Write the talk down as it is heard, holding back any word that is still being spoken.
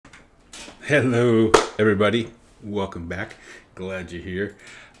Hello, everybody. Welcome back. Glad you're here.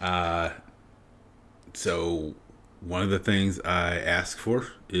 So one of the things I ask for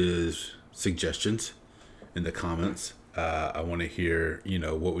is suggestions in the comments. I want to hear,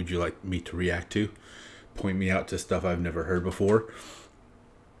 what would you like me to react to? Point me out to stuff I've never heard before.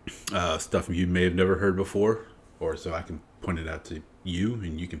 Stuff you may have never heard before, or so I can point it out to you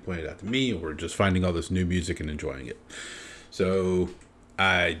and you can point it out to me, or just finding all this new music and enjoying it. So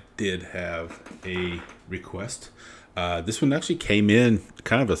I did have a request. This one actually came in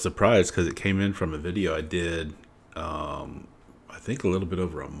kind of a surprise because it came in from a video I did, I think a little bit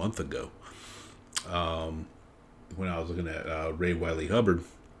over a month ago, when I was looking at Wylie Hubbard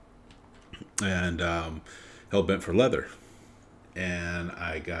and Hellbent for Leather. And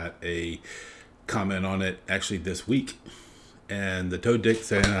I got a comment on it actually this week. And the Toad Dick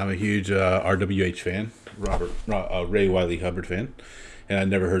saying I'm a huge RWH fan, Wylie Hubbard fan. And I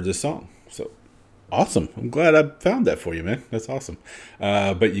never heard this song. So awesome. I'm glad I found that for you, man. That's awesome.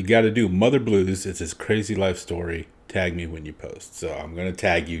 But you got to do Mother Blues. It's his crazy life story. Tag me when you post. So I'm going to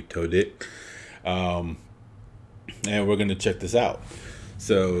tag you, Toad Dick. And we're going to check this out.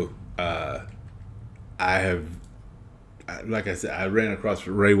 So like I said, I ran across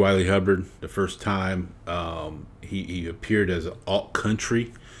Wylie Hubbard the first time. He appeared as alt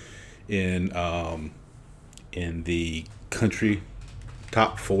country in the country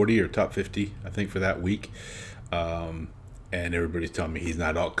top 40 or top 50, I think, for that week. And everybody's telling me he's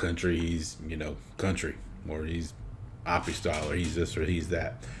not alt country, he's, country, or he's oppie style, or he's this or he's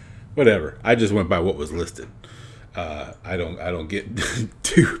that. Whatever. I just went by what was listed. I don't get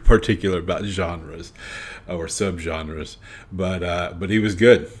too particular about genres or subgenres, but he was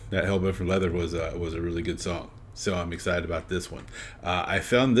good. That Hellbent for Leather was a really good song. So I'm excited about this one. I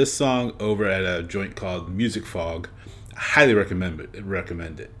found this song over at a joint called Music Fog. I highly recommend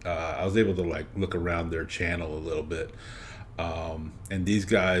it. I was able to look around their channel a little bit, and these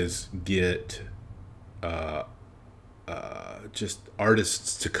guys get just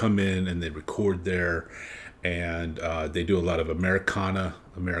artists to come in and they record there, and they do a lot of Americana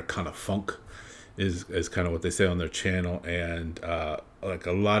funk is kind of what they say on their channel. And like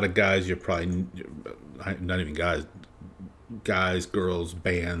a lot of guys, you're probably not even guys, girls,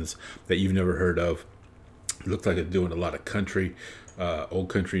 bands that you've never heard of. It looked like it's doing a lot of country, old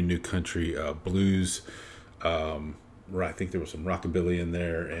country, new country, blues. I think there was some rockabilly in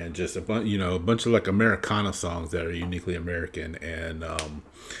there, and just a bunch of like Americana songs that are uniquely American, and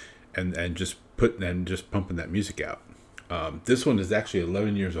just pumping that music out. This one is actually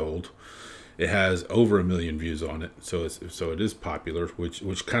 11 years old. It has over 1 million views on it, so it is popular,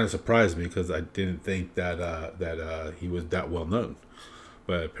 which kind of surprised me because I didn't think that he was that well known,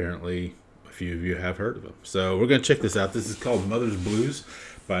 but apparently a few of you have heard of him. So we're gonna check this out. This is called Mother's Blues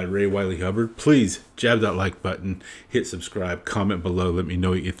by Wylie Hubbard. Please jab that like button, hit subscribe, comment below, let me know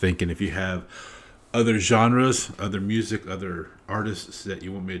what you think, and if you have other genres, other music, other artists that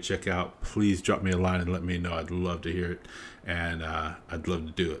you want me to check out, please drop me a line and let me know. I'd love to hear it, and I'd love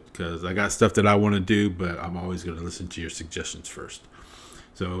to do it because I got stuff that I want to do, but I'm always going to listen to your suggestions first.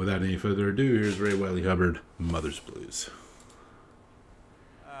 So without any further ado, here's Wylie Hubbard, Mother's Blues.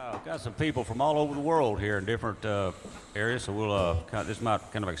 I've got some people from all over the world here in different areas, so we'll this might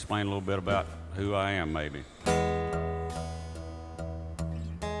kind of explain a little bit about who I am, maybe.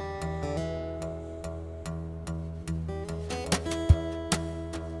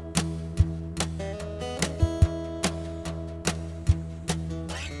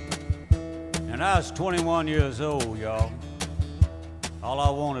 When I was 21 years old, y'all, all I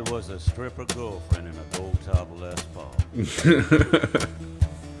wanted was a stripper girlfriend and a gold top Les Paul.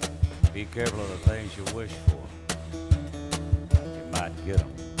 Be careful of the things you wish for. You might get them.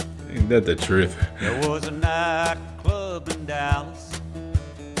 Ain't that the truth? There was a nightclub in Dallas.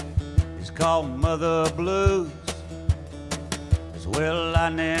 It's called Mother Blues. As well,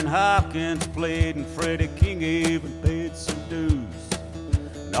 Lightning Hopkins played, and Freddie King even paid some dues.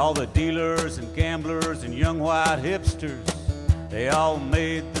 And all the dealers and gamblers and young white hipsters, they all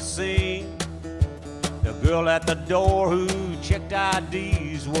made the scene. The girl at the door who checked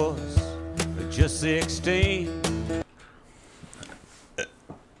IDs was just 16.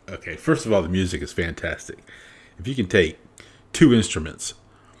 Okay, first of all, the music is fantastic. If you can take two instruments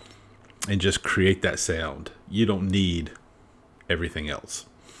and just create that sound, you don't need everything else.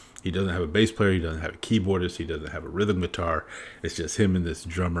 He doesn't have a bass player, he doesn't have a keyboardist, he doesn't have a rhythm guitar. It's just him and this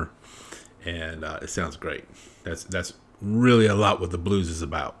drummer, and it sounds great. That's really a lot what the blues is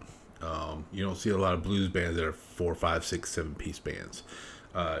about. You don't see a lot of blues bands that are 4, 5, 6, 7-piece bands.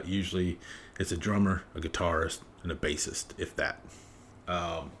 Usually it's a drummer, a guitarist, and a bassist, if that.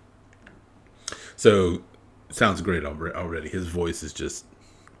 So sounds great already. His voice is just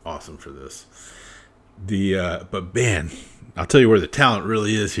awesome for this. But man, I'll tell you where the talent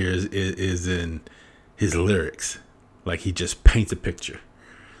really is here is in his lyrics. Like, he just paints a picture.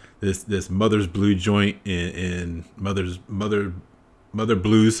 This Mother's Blue joint in Mother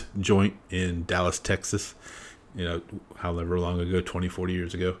Blues joint in Dallas, Texas. You know, however long ago, 20, 40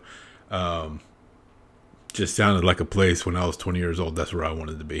 years ago. Just sounded like a place when I was 20 years old. That's where I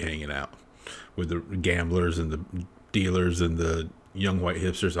wanted to be hanging out, with the gamblers and the dealers and the young white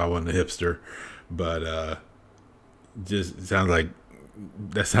hipsters. I wasn't a hipster, but just sounds like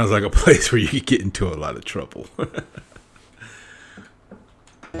a place where you could get into a lot of trouble.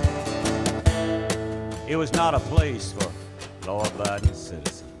 It was not a place for law-abiding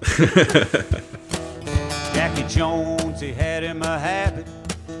citizens. Jackie Jones, he had him a habit.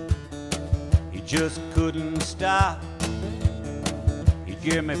 He just couldn't stop. He'd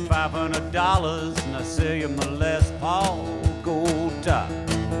give me $500 and I sell you my Les Paul gold top.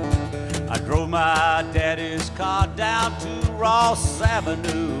 I drove my daddy's car down to Ross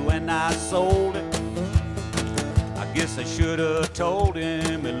Avenue and I sold it. I guess I should have told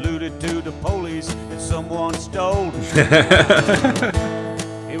him, alluded to the police, that someone stole it.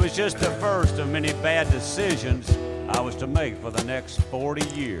 It was just the first of many bad decisions I was to make for the next 40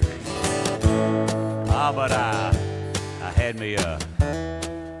 years. But I had me a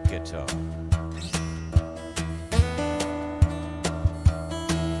guitar.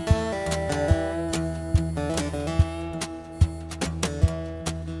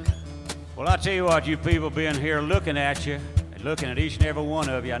 Well, I tell you what, you people being here looking at you, and looking at each and every one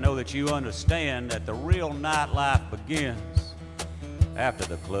of you, I know that you understand that the real nightlife begins after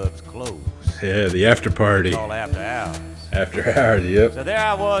the club's close. Yeah, the after party. It's called after hours. After hours, yep. So there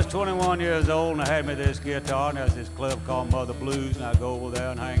I was, 21 years old, and I had me this guitar, and there's this club called Mother Blues, and I go over there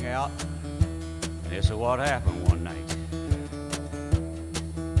and hang out. And this is what happened one night.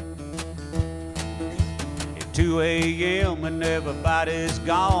 At 2 a.m. and everybody's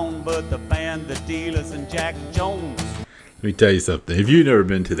gone, but the band, the dealers, and Jack Jones. Let me tell you something. If you've never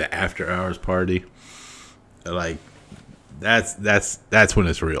been to the after hours party, like, that's when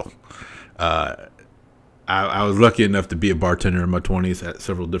it's real. I was lucky enough to be a bartender in my 20s at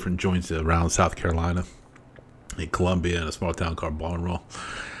several different joints around South Carolina, in Columbia, in a small town called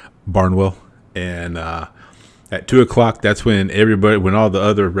Barnwell. And at 2 o'clock, that's when when all the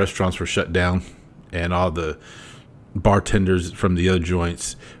other restaurants were shut down, and all the bartenders from the other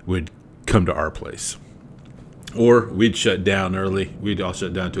joints would come to our place. Or we'd shut down early. We'd all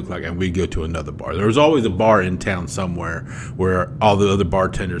shut down at 2 o'clock, and we'd go to another bar. There was always a bar in town somewhere where all the other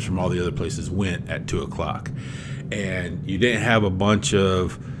bartenders from all the other places went at 2 o'clock. And you didn't have a bunch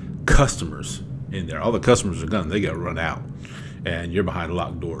of customers in there. All the customers are gone. They got run out. And you're behind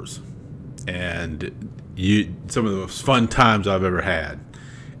locked doors. And some of the most fun times I've ever had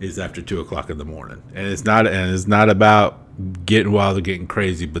is after 2 o'clock in the morning. And it's not about getting wild or getting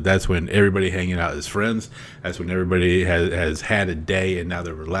crazy, but that's when everybody hanging out as friends. That's when everybody has had a day and now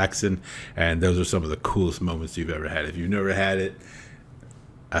they're relaxing, and those are some of the coolest moments you've ever had. If you've never had it,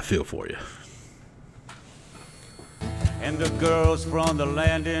 I feel for you. And the girls from the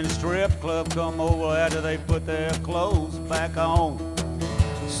Landing Strip Club come over after they put their clothes back on.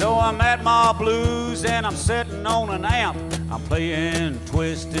 So I'm at my blues and I'm sitting on an amp. I'm playing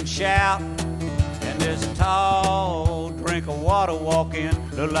Twist and Shout. And this tall drink of water walk in,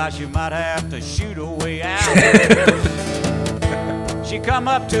 look like she might have to shoot her way out. She come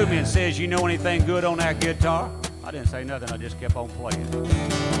up to me and says, "You know anything good on that guitar?" I didn't say nothing, I just kept on playing.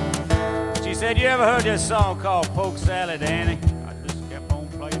 She said, "You ever heard this song called Poke Salad, Annie?" I just kept on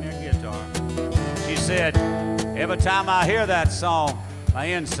playing that guitar. She said, "Every time I hear that song, my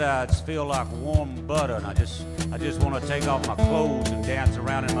insides feel like warm butter, and I just want to take off my clothes and dance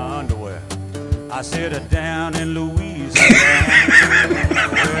around in my underwear." I said, "Down in Louisiana,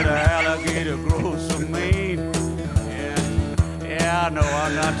 where the alligator grows so mean." Yeah, I know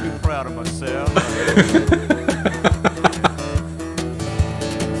I'm not too proud of myself.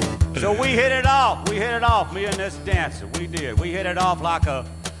 So we hit it off. Me and this dancer, we did. We hit it off like a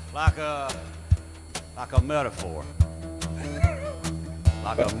metaphor.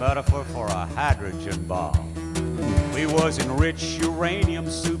 Like a metaphor for a hydrogen bomb. We was in rich uranium,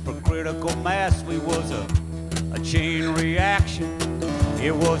 supercritical mass. We was a chain reaction.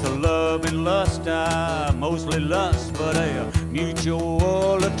 It was a love and lust, mostly lust, but a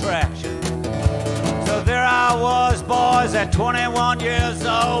mutual attraction. So there I was, boys, at 21 years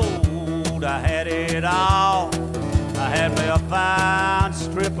old. I had it all. I had me a fine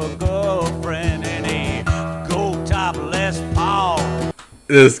stripper girlfriend and a gold top Les Paul.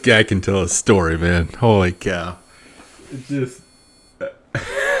 This guy can tell a story, man. Holy cow. It's just...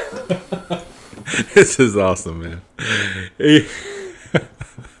 This is awesome, man. You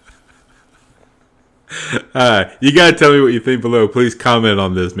gotta tell me what you think below. Please comment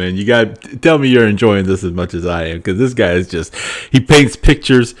on this, man. You gotta tell me you're enjoying this as much as I am, because this guy is just, he paints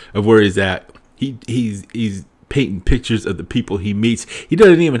pictures of where he's at. He's painting pictures of the people he meets. He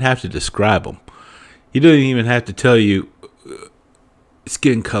doesn't even have to describe them. He doesn't even have to tell you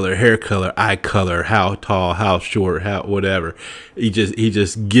skin color, hair color, eye color, how tall, how short, how whatever. He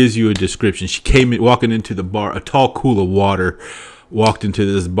just gives you a description. She came in, walking into the bar, a tall pool of water, walked into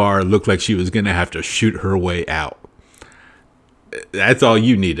this bar, looked like she was gonna have to shoot her way out. That's all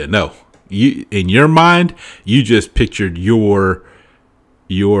you need to know. You, in your mind, you just pictured your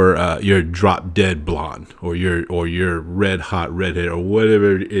drop dead blonde, or your red hot redhead, or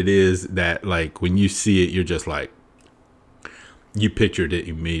whatever it is that, like, when you see it, you're just like, you pictured it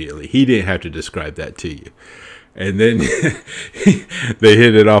immediately. He didn't have to describe that to you. And then they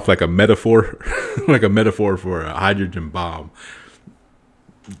hit it off like a metaphor, like a metaphor for a hydrogen bomb.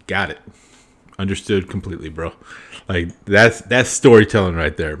 Got it. Understood completely, bro. Like, that's storytelling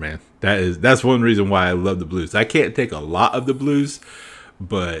right there, man. That's one reason why I love the blues. I can't take a lot of the blues,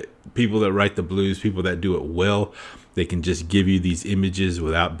 but people that write the blues, people that do it well, they can just give you these images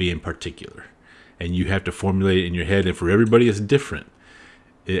without being particular. And you have to formulate it in your head. And for everybody, it's different.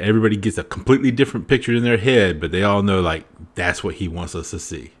 Everybody gets a completely different picture in their head, but they all know, like, that's what he wants us to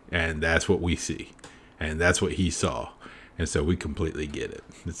see. And that's what we see. And that's what he saw. And so we completely get it.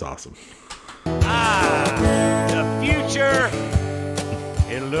 It's awesome. The future,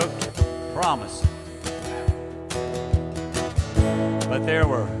 it looked promising. But there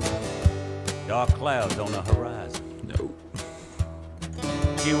were dark clouds on the horizon. No.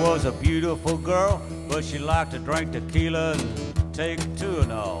 She was a beautiful girl, but she liked to drink tequila and take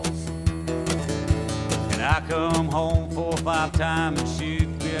Tylenols. And I come home 4 or 5 times and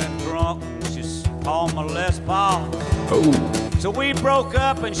she'd been drunk and she's pawned my Les Paul. Oh. So we broke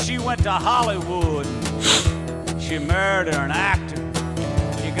up and she went to Hollywood. She married an actor.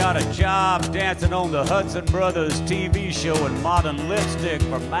 She got a job dancing on the Hudson Brothers TV show in modern lipstick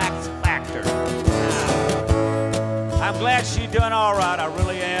for Max Factor. I'm glad she done all right. I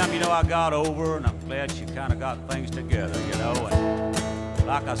really am. You know, I got over her, and I'm glad she kind of got things together, you know. And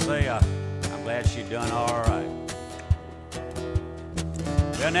like I say, I'm glad she done all right.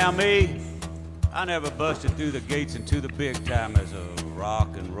 Well, now me, I never busted through the gates into the big time as a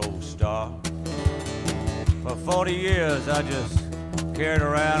rock and roll star. For 40 years, I just carried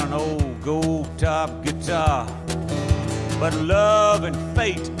around an old gold top guitar. But love and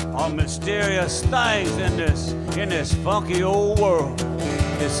fate are mysterious things in this funky old world.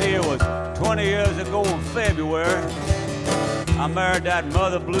 You see, it was 20 years ago in February, I married that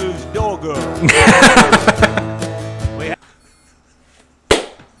Mother Blues door girl.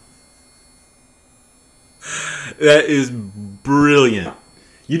 That is brilliant.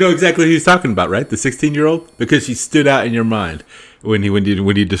 You know exactly who he's talking about, right? The 16-year-old? Because she stood out in your mind when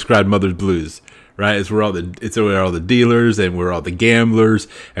he described Mother's Blues. Right, it's where all the dealers and where all the gamblers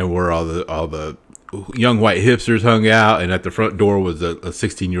and where all the young white hipsters hung out, and at the front door was a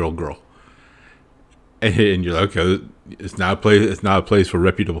 16-year-old girl. And you're like, okay, it's not a place where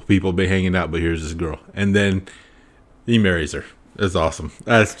reputable people be hanging out, but here's this girl. And then he marries her. That's awesome.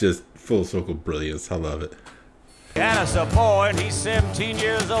 That's just full circle brilliance. I love it. Dennis, a boy, and he's 17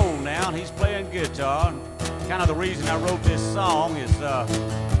 years old now, and he's playing guitar. And kind of the reason I wrote this song is,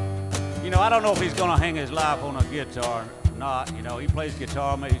 you know, I don't know if he's gonna hang his life on a guitar or not. You know, he plays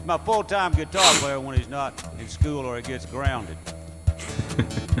guitar. He's my full-time guitar player when he's not in school or he gets grounded.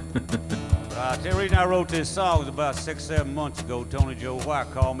 The reason I wrote this song was about 6-7 months ago. Tony Joe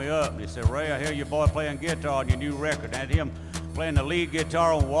White called me up and he said, "Ray, I hear your boy playing guitar on your new record." And him playing the lead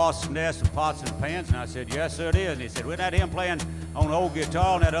guitar on Wasp's Nest and Pots and Pans. And I said, "Yes, sir, it is." And he said, "Wasn't that him playing on the old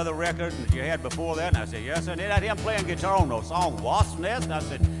guitar on that other record that you had before that?" And I said, "Yes, sir." And isn't that him playing guitar on the song Wasp's Nest? And I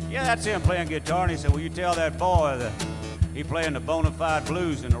said, "Yeah, that's him playing guitar." And he said, "Well, you tell that boy that he playing the bona fide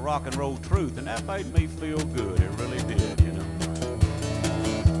blues and the rock and roll truth." And that made me feel good. It really did, you know.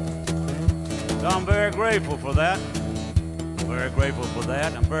 So I'm very grateful for that. Very grateful for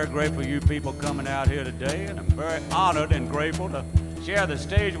that. I'm very grateful you people coming out here today, and I'm very honored and grateful to share the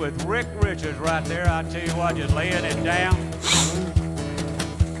stage with Rick Richards right there. I tell you what, just laying it down.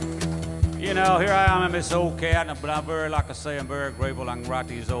 You know, here I am, I'm this old cat, but I'm very, like I say, I'm very grateful I can write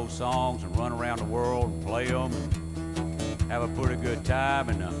these old songs and run around the world and play them and have a pretty good time,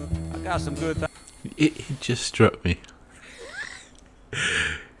 and I got some good things. It just struck me.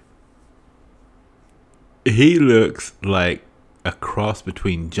 He looks like a cross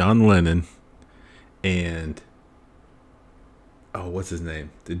between John Lennon and, oh, what's his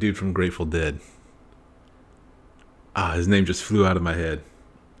name? The dude from Grateful Dead. His name just flew out of my head.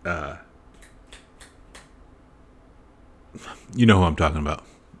 You know who I'm talking about.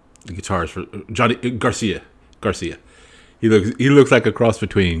 The guitarist for Johnny Garcia. He looks like a cross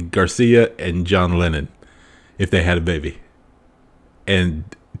between Garcia and John Lennon if they had a baby. And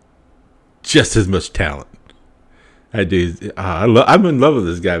just as much talent. I do. I'm in love with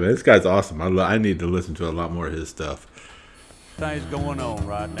this guy, man. This guy's awesome. I need to listen to a lot more of his stuff. Things going on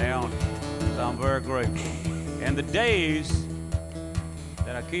right now, so I'm very grateful. And the days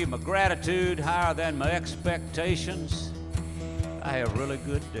that I keep my gratitude higher than my expectations, I have really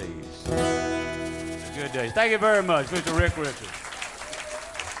good days. Good days. Thank you very much, Mr. Rick Richards.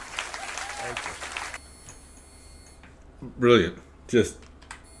 Thank you. Brilliant. Just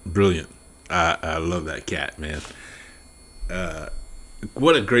brilliant. I love that cat, man.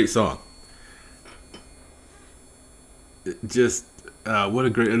 What a great song. Just what a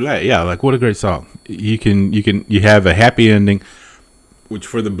great, what a great song. You have a happy ending, which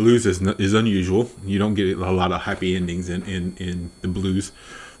for the blues is unusual. You don't get a lot of happy endings in the blues,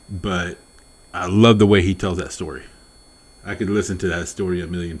 but I love the way he tells that story. I could listen to that story a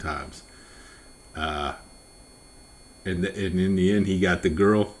million times. And in the end, he got the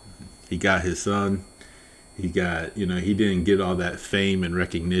girl, he got his son, he got, he didn't get all that fame and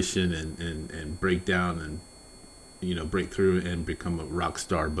recognition and break down and, break through and become a rock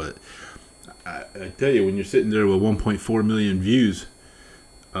star. But I tell you, when you're sitting there with 1.4 million views,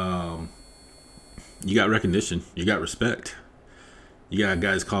 you got recognition, you got respect. You got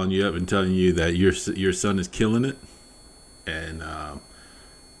guys calling you up and telling you that your son is killing it, and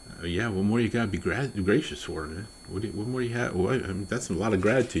what more you gotta be gracious for, man? What more you have? Well, I mean, that's a lot of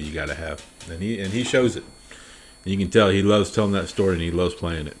gratitude you gotta have, and he shows it. And you can tell he loves telling that story and he loves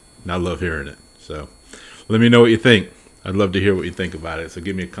playing it, and I love hearing it. So, let me know what you think. I'd love to hear what you think about it. So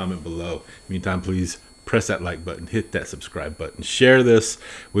give me a comment below. Meantime, please press that like button, hit that subscribe button, share this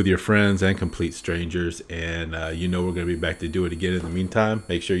with your friends and complete strangers, and we're going to be back to do it again. In the meantime,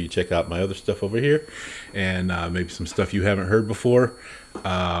 make sure you check out my other stuff over here, and maybe some stuff you haven't heard before.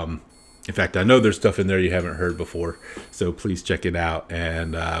 In fact, I know there's stuff in there you haven't heard before, so please check it out,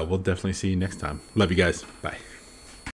 and we'll definitely see you next time. Love you guys. Bye.